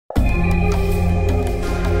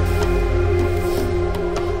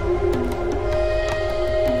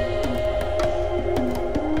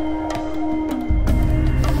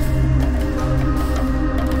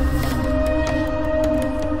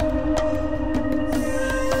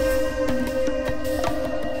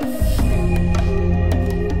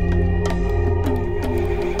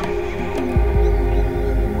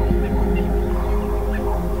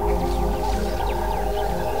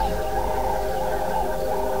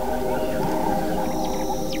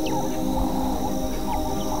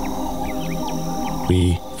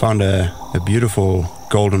we found a beautiful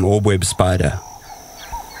golden orb web spider.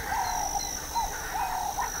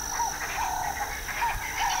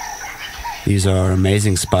 These are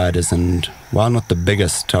amazing spiders, and while not the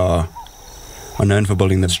biggest, are known for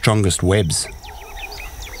building the strongest webs.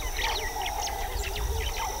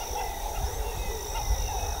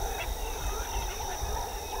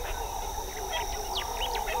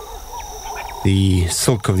 The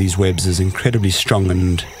silk of these webs is incredibly strong,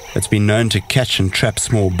 and it's been known to catch and trap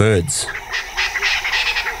small birds.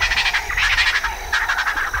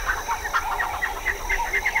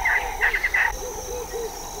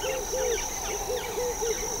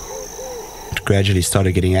 It gradually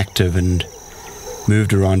started getting active and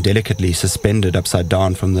moved around delicately, suspended upside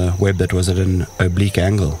down from the web that was at an oblique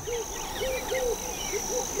angle.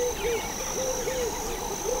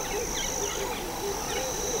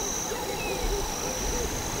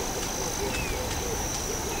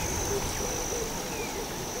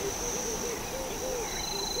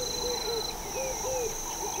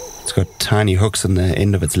 It's got tiny hooks on the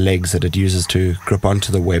end of its legs that it uses to grip onto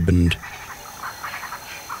the web, and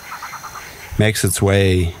makes its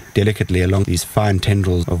way delicately along these fine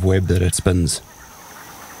tendrils of web that it spins.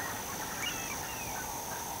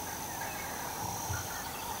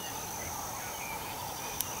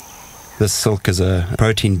 This silk is a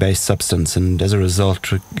protein-based substance, and as a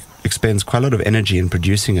result expends quite a lot of energy in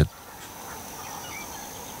producing it.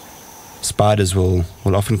 Spiders will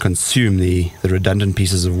often consume the redundant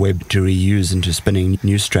pieces of web to reuse into spinning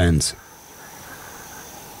new strands.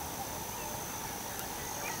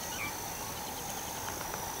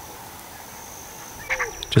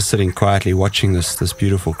 Just sitting quietly watching this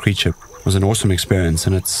beautiful creature was an awesome experience,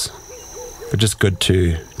 and it's just good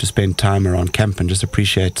to spend time around camp and just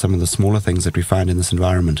appreciate some of the smaller things that we find in this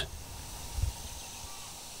environment.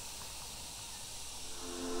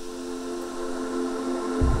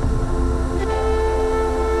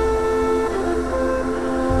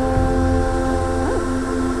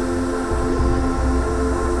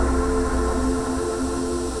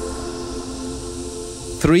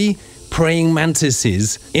 Three praying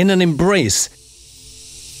mantises in an embrace.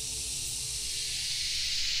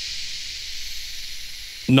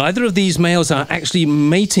 Neither of these males are actually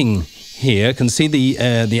mating here. You can see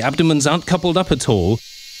the abdomens aren't coupled up at all.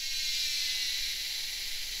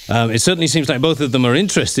 It certainly seems like both of them are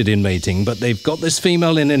interested in mating, but they've got this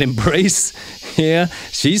female in an embrace here.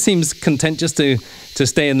 She seems content just to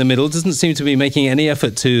stay in the middle, doesn't seem to be making any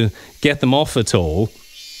effort to get them off at all.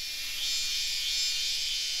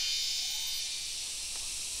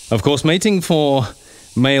 Of course, mating for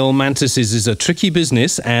male mantises is a tricky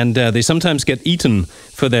business, and they sometimes get eaten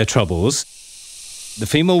for their troubles. The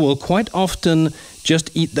female will quite often just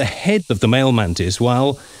eat the head of the male mantis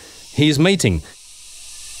while he is mating.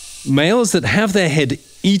 Males that have their head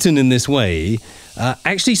eaten in this way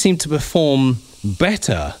actually seem to perform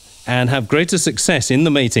better and have greater success in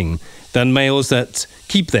the mating than males that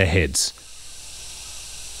keep their heads.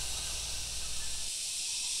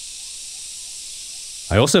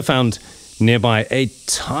 I also found nearby a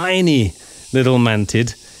tiny little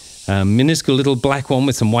mantid, a minuscule little black one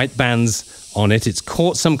with some white bands on it. It's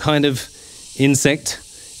caught some kind of insect,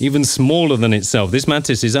 even smaller than itself. This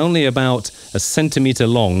mantis is only about a centimetre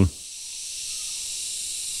long.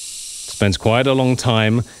 Spends quite a long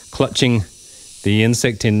time clutching the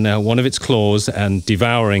insect in one of its claws and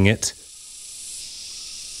devouring it.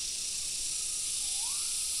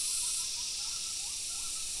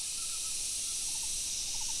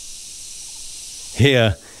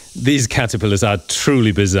 Here, these caterpillars are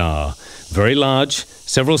truly bizarre. Very large,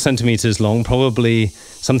 several centimeters long, probably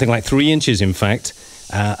something like 3 inches in fact.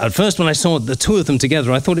 At first when I saw the two of them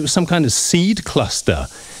together, I thought it was some kind of seed cluster.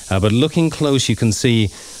 But looking close, you can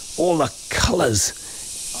see all the colors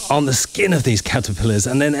on the skin of these caterpillars,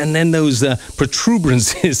 and then those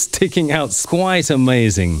protuberances sticking out. Quite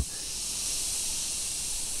amazing.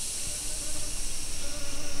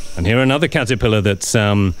 And here another caterpillar that's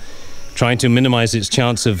trying to minimize its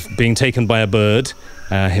chance of being taken by a bird.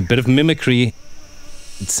 A bit of mimicry.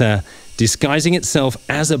 It's disguising itself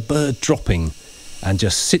as a bird dropping, and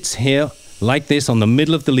just sits here like this on the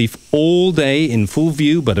middle of the leaf all day in full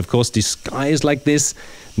view, but of course disguised like this.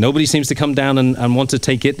 Nobody seems to come down and want to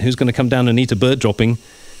take it. Who's going to come down and eat a bird dropping?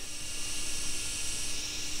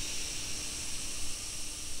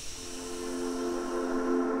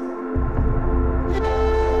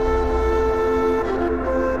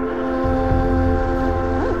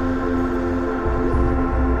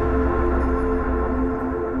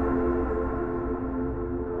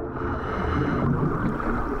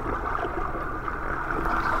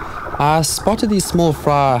 I spotted these small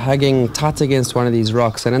fry hugging tight against one of these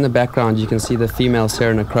rocks, and in the background you can see the female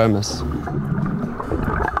Seronochromis.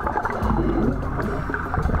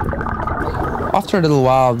 After a little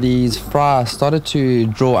while, these fry started to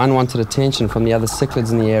draw unwanted attention from the other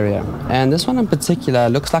cichlids in the area, and this one in particular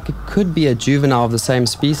looks like it could be a juvenile of the same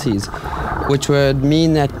species, which would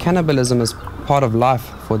mean that cannibalism is part of life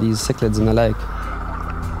for these cichlids in the lake.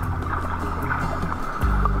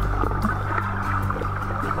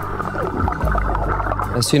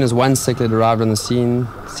 As soon as one cichlid arrived on the scene,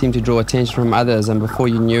 it seemed to draw attention from others, and before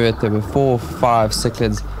you knew it, there were 4 or 5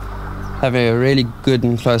 cichlids having a really good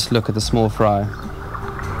and close look at the small fry.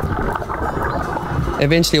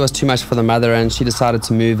 Eventually it was too much for the mother and she decided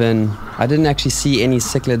to move in. I didn't actually see any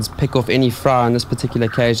cichlids pick off any fry on this particular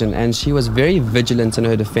occasion, and she was very vigilant in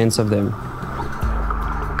her defense of them.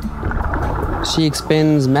 She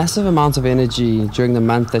expends massive amounts of energy during the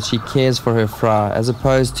month that she cares for her fry, as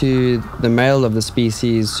opposed to the male of the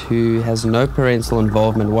species who has no parental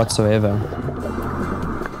involvement whatsoever.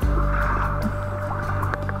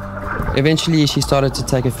 Eventually, she started to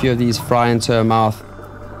take a few of these fry into her mouth.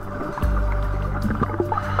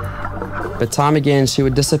 But time again, she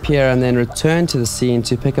would disappear and then return to the scene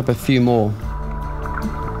to pick up a few more.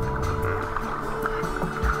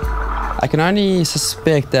 I can only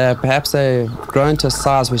suspect that perhaps they've grown to a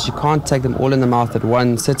size where she can't take them all in the mouth at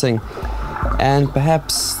one sitting, and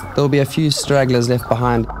perhaps there'll be a few stragglers left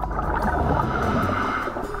behind.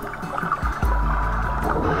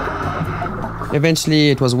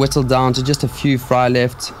 Eventually, it was whittled down to just a few fry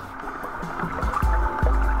left.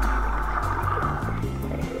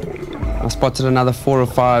 I spotted another 4 or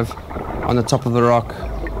 5 on the top of the rock.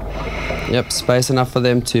 Yep, space enough for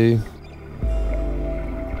them too.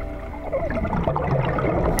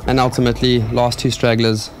 And ultimately, last 2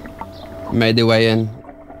 stragglers made their way in.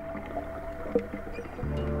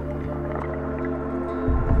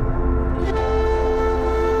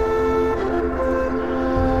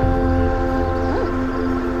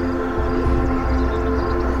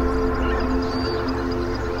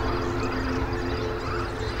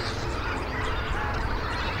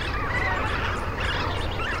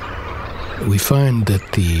 We find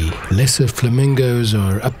that the lesser flamingos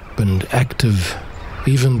are up and active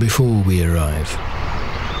even before we arrive.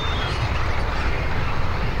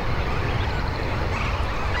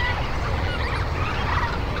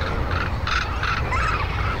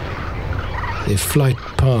 Their flight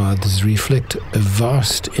paths reflect a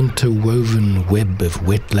vast interwoven web of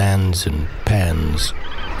wetlands and pans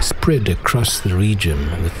spread across the region,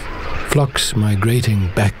 with flocks migrating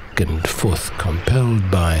back and forth, compelled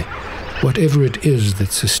by whatever it is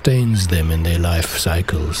that sustains them in their life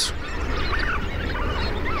cycles.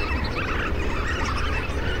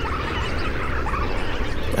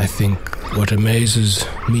 I think what amazes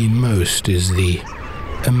me most is the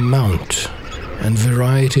amount and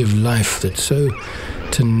variety of life that so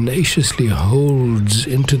tenaciously holds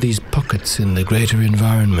into these pockets in the greater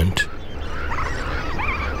environment.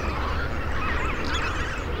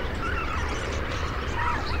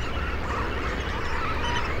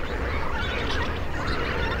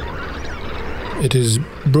 It is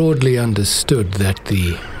broadly understood that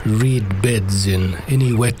the reed beds in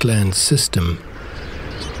any wetland system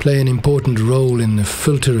play an important role in the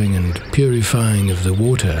filtering and purifying of the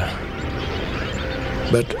water.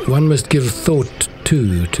 But one must give thought,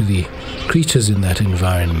 too, to the creatures in that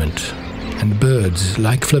environment, and birds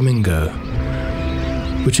like flamingo,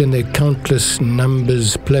 which in their countless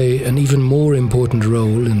numbers play an even more important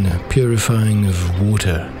role in the purifying of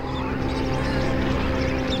water.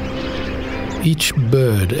 Each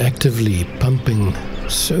bird actively pumping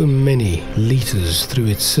so many liters through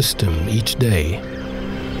its system each day,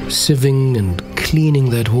 sieving and cleaning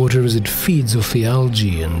that water as it feeds off the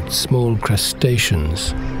algae and small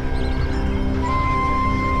crustaceans.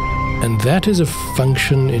 And that is a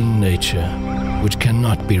function in nature which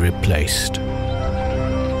cannot be replaced.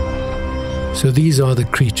 So these are the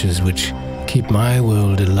creatures which keep my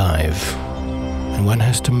world alive, and one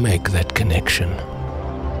has to make that connection.